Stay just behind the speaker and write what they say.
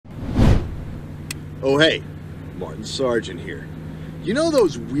Oh hey, Martin Sargent here. You know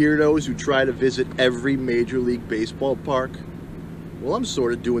those weirdos who try to visit every Major League Baseball park? Well, I'm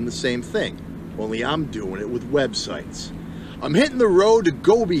sort of doing the same thing, only I'm doing it with websites. I'm hitting the road to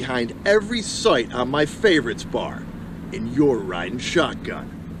go behind every site on my favorites bar, and you're riding shotgun.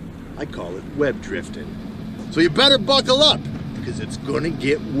 I call it web drifting. So you better buckle up, because it's gonna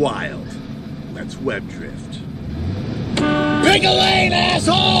get wild. Let's web drift. Pick a lane,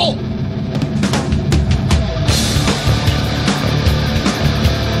 asshole!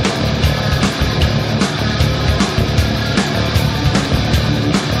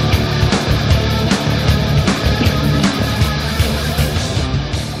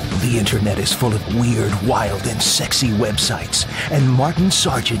 The internet is full of weird, wild, and sexy websites, and Martin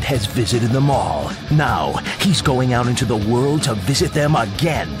Sargent has visited them all. Now, he's going out into the world to visit them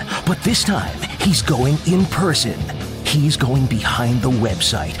again, but this time, he's going in person. He's going behind the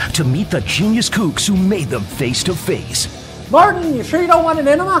website to meet the genius kooks who made them face to face. Martin, you sure you don't want an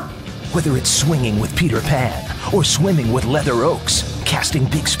enema? Whether it's swinging with Peter Pan, or swimming with leather oaks, casting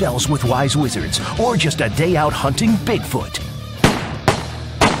big spells with wise wizards, or just a day out hunting Bigfoot.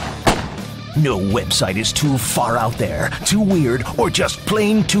 No website is too far out there, too weird, or just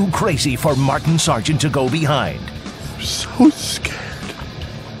plain too crazy for Martin Sargent to go behind. I'm so scared.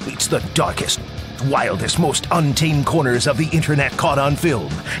 It's the darkest, wildest, most untamed corners of the internet caught on film.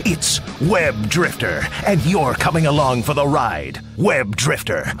 It's Web Drifter, and you're coming along for the ride. Web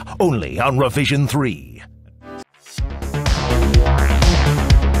Drifter, only on Revision 3.